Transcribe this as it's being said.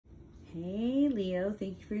Hey Leo,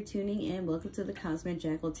 thank you for tuning in. Welcome to the Cosmic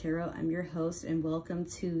Jackal Tarot. I'm your host and welcome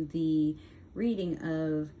to the reading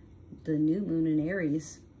of the new moon in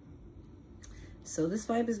Aries. So this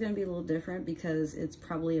vibe is going to be a little different because it's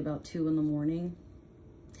probably about 2 in the morning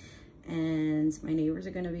and my neighbors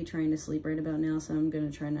are going to be trying to sleep right about now, so I'm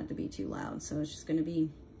going to try not to be too loud. So it's just going to be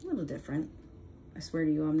a little different. I swear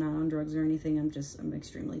to you, I'm not on drugs or anything. I'm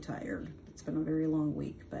extremely tired. It's been a very long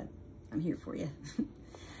week, but I'm here for you.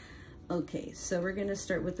 Okay, so we're going to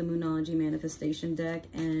start with the Moonology Manifestation deck,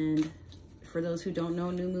 and for those who don't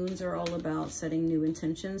know, new moons are all about setting new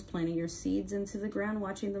intentions, planting your seeds into the ground,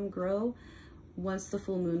 watching them grow once the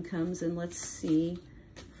full moon comes. And let's see,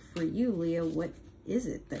 for you, Leo, what is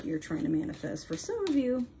it that you're trying to manifest? For some of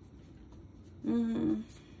you, you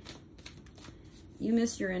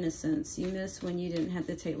miss your innocence. You miss when you didn't have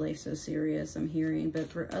to take life so serious, I'm hearing.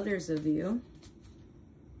 But for others of you,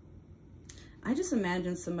 I just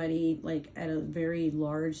imagine somebody like at a very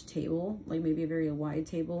large table, like maybe a very wide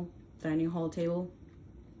table, dining hall table,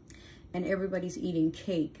 and everybody's eating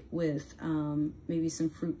cake with maybe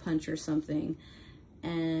some fruit punch or something,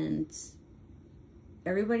 and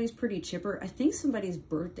everybody's pretty chipper. I think somebody's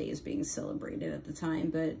birthday is being celebrated at the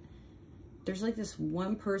time, but there's like this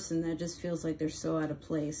one person that just feels like they're so out of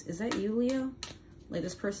place. Is that you, Leo? Like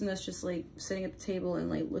this person that's just like sitting at the table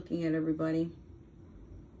and like looking at everybody.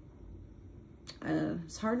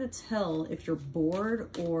 It's hard to tell if you're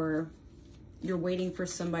bored or you're waiting for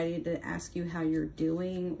somebody to ask you how you're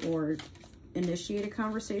doing or initiate a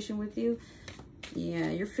conversation with you. Yeah,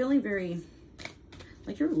 you're feeling very,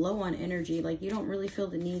 like you're low on energy. Like you don't really feel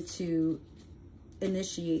the need to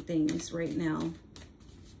initiate things right now.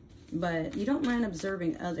 But you don't mind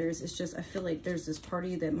observing others. It's just, I feel like there's this part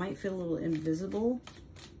of you that might feel a little invisible.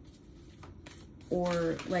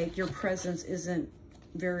 Or like your presence isn't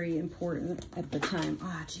very important at the time.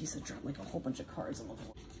 Ah, geez, I dropped like a whole bunch of cards on the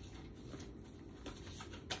floor.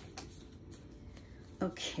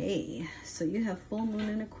 Okay, so you have full moon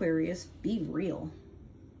in Aquarius. Be real.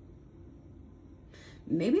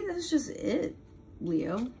 Maybe that's just it,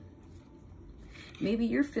 Leo. Maybe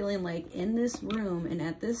you're feeling like in this room and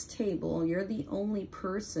at this table, you're the only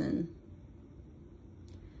person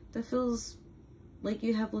that feels like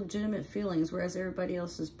you have legitimate feelings, whereas everybody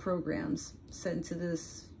else's programs set into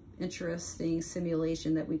this interesting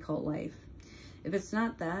simulation that we call life. If it's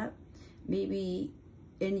not that, maybe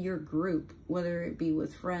in your group, whether it be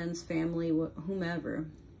with friends, family, whomever,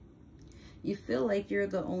 you feel like you're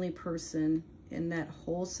the only person in that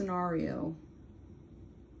whole scenario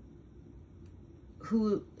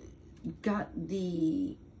who got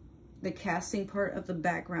the casting part of the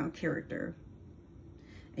background character.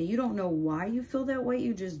 And you don't know why you feel that way,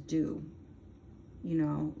 you just do. You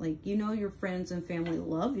know, like, you know your friends and family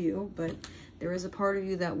love you, but there is a part of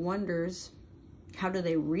you that wonders, how do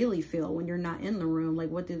they really feel when you're not in the room? Like,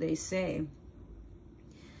 what do they say?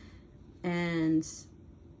 And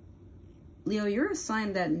Leo, you're a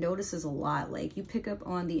sign that notices a lot. Like, you pick up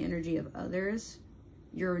on the energy of others.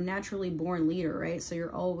 You're a naturally born leader, right? So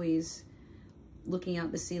you're always looking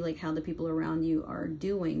out to see like how the people around you are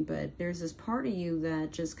doing, but there's this part of you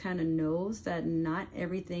that just kind of knows that not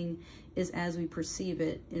everything is as we perceive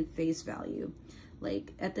it in face value.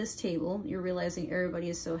 Like at this table, you're realizing everybody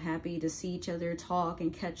is so happy to see each other, talk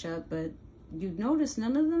and catch up, but you notice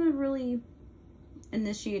none of them have really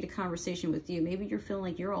initiated a conversation with you. Maybe you're feeling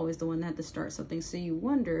like you're always the one that had to start something, so you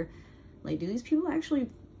wonder, like, do these people actually,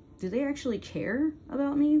 do they actually care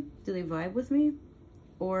about me? Do they vibe with me?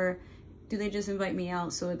 Or do they just invite me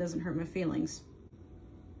out so it doesn't hurt my feelings?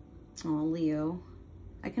 Oh, Leo,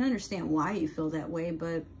 I can understand why you feel that way,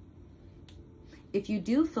 but if you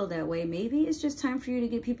do feel that way, maybe it's just time for you to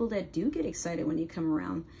get people that do get excited when you come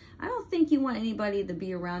around. I don't think you want anybody to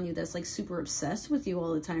be around you that's like super obsessed with you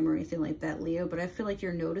all the time or anything like that, Leo, but I feel like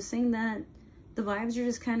you're noticing that the vibes are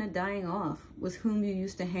just kind of dying off with whom you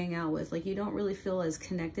used to hang out with. Like you don't really feel as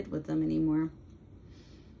connected with them anymore.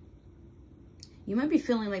 You might be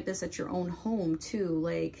feeling like this at your own home too.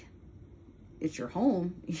 Like it's your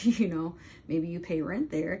home, you know, maybe you pay rent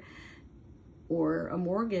there or a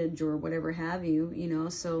mortgage or whatever have you, you know,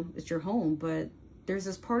 so it's your home. But there's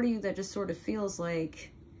this part of you that just sort of feels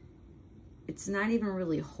like it's not even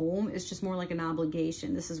really home. It's just more like an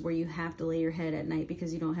obligation. This is where you have to lay your head at night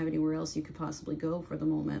because you don't have anywhere else you could possibly go for the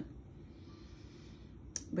moment.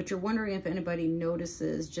 But you're wondering if anybody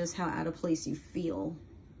notices just how out of place you feel.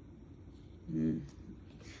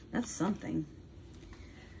 That's something.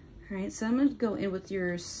 All right, so I'm going to go in with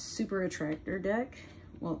your Super Attractor deck.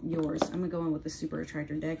 Well, yours. I'm going to go in with the Super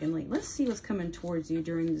Attractor deck and like, let's see what's coming towards you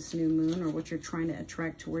during this new moon or what you're trying to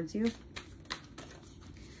attract towards you.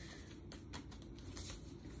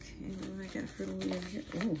 got for the Leo here.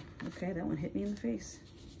 Oh, okay, that one hit me in the face.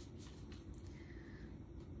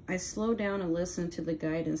 I slow down and listen to the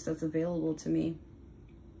guidance that's available to me.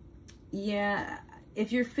 Yeah,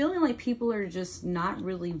 if you're feeling like people are just not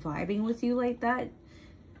really vibing with you like that,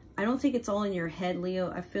 I don't think it's all in your head,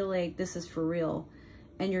 Leo. I feel like this is for real.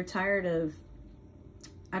 And you're tired of,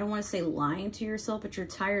 I don't want to say lying to yourself, but you're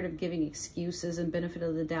tired of giving excuses and benefit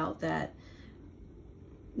of the doubt that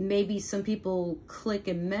maybe some people click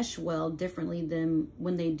and mesh well differently than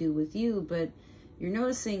when they do with you. But you're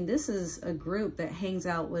noticing this is a group that hangs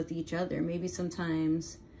out with each other. Maybe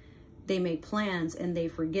sometimes they make plans and they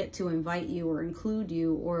forget to invite you or include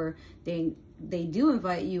you, or they do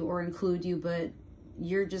invite you or include you, but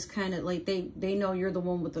you're just kind of like, they know you're the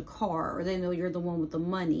one with the car, or they know you're the one with the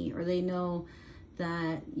money, or they know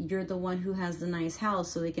that you're the one who has the nice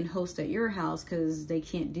house, so they can host at your house because they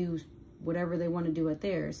can't do whatever they want to do at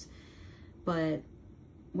theirs. But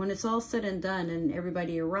when it's all said and done and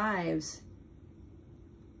everybody arrives,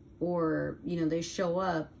 or, you know, they show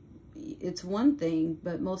up, it's one thing,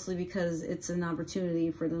 but mostly because it's an opportunity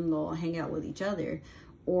for them to all hang out with each other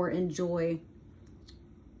or enjoy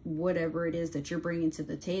whatever it is that you're bringing to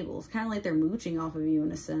the table. It's kind of like they're mooching off of you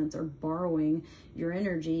in a sense, or borrowing your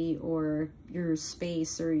energy or your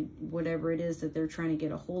space or whatever it is that they're trying to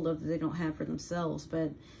get a hold of that they don't have for themselves.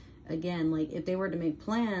 But again, like if they were to make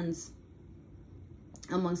plans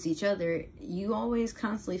amongst each other, you always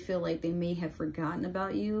constantly feel like they may have forgotten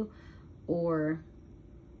about you, or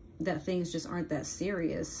that things just aren't that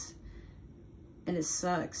serious. And it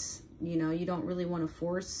sucks. You know, you don't really want to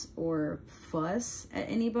force or fuss at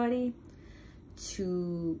anybody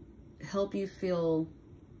to help you feel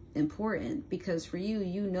important, because for you,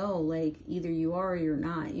 you know, like either you are or you're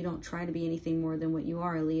not. You don't try to be anything more than what you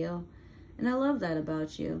are, Leo. And I love that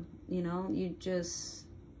about you. You know, you just,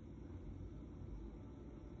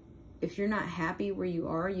 if you're not happy where you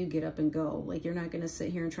are, you get up and go. Like, you're not going to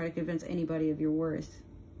sit here and try to convince anybody of your worth.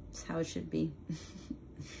 It's how it should be.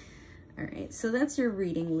 All right, so that's your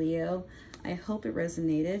reading, Leo. I hope it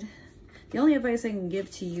resonated. The only advice I can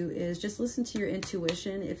give to you is just listen to your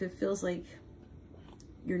intuition. If it feels like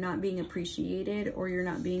you're not being appreciated, or you're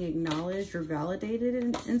not being acknowledged or validated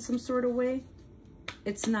in some sort of way,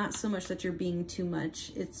 it's not so much that you're being too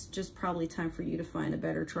much. It's just probably time for you to find a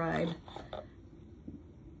better tribe.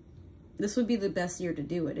 This would be the best year to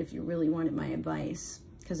do it if you really wanted my advice,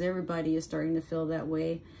 because everybody is starting to feel that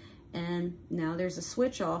way. And now there's a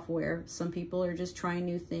switch off where some people are just trying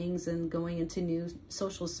new things and going into new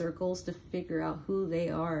social circles to figure out who they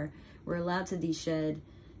are. We're allowed to de-shed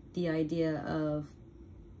the idea of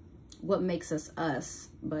what makes us us,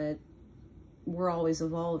 but we're always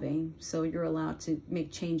evolving. So you're allowed to make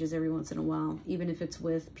changes every once in a while, even if it's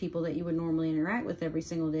with people that you would normally interact with every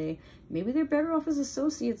single day. Maybe they're better off as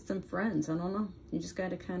associates than friends. I don't know. You just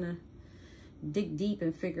got to kind of dig deep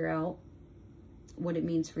and figure out what it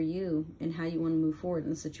means for you and how you want to move forward in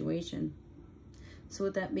the situation. So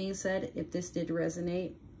with that being said, if this did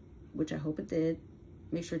resonate, which I hope it did,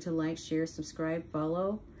 make sure to like, share, subscribe,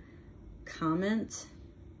 follow, comment.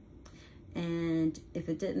 And if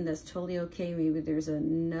it didn't, that's totally okay. Maybe there's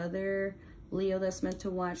another Leo that's meant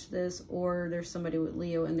to watch this, or there's somebody with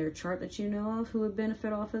Leo in their chart that you know of who would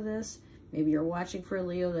benefit off of this. Maybe you're watching for a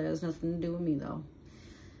Leo. That has nothing to do with me though.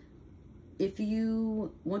 If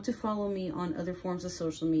you want to follow me on other forms of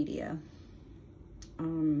social media,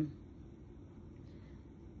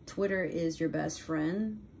 Twitter is your best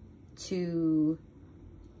friend to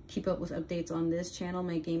keep up with updates on this channel,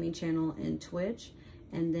 my gaming channel, and Twitch.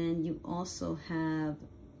 And then you also have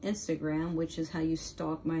Instagram, which is how you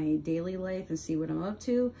stalk my daily life and see what I'm up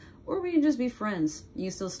to. Or we can just be friends. You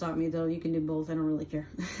can still stalk me though. You can do both. I don't really care.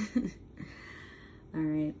 All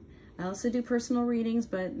right. I also do personal readings,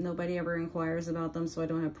 but nobody ever inquires about them, so I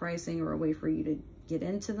don't have pricing or a way for you to get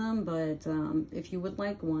into them. But if you would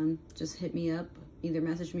like one, just hit me up. Either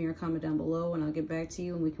message me or comment down below, and I'll get back to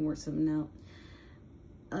you, and we can work something out.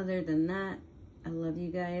 Other than that, I love you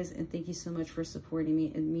guys, and thank you so much for supporting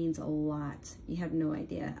me. It means a lot. You have no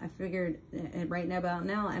idea. I figured right now, about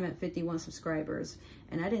now, I'm at 51 subscribers,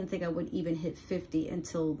 and I didn't think I would even hit 50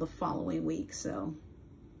 until the following week, so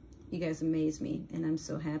you guys amaze me, and I'm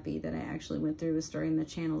so happy that I actually went through with starting the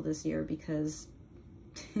channel this year, because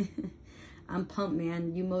I'm pumped,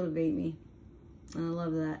 man. You motivate me, and I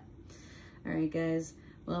love that. All right, guys.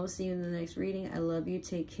 Well, I will see you in the next reading. I love you.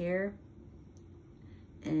 Take care.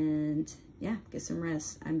 And yeah, get some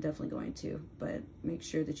rest. I'm definitely going to, but make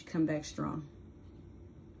sure that you come back strong.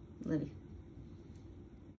 Love you.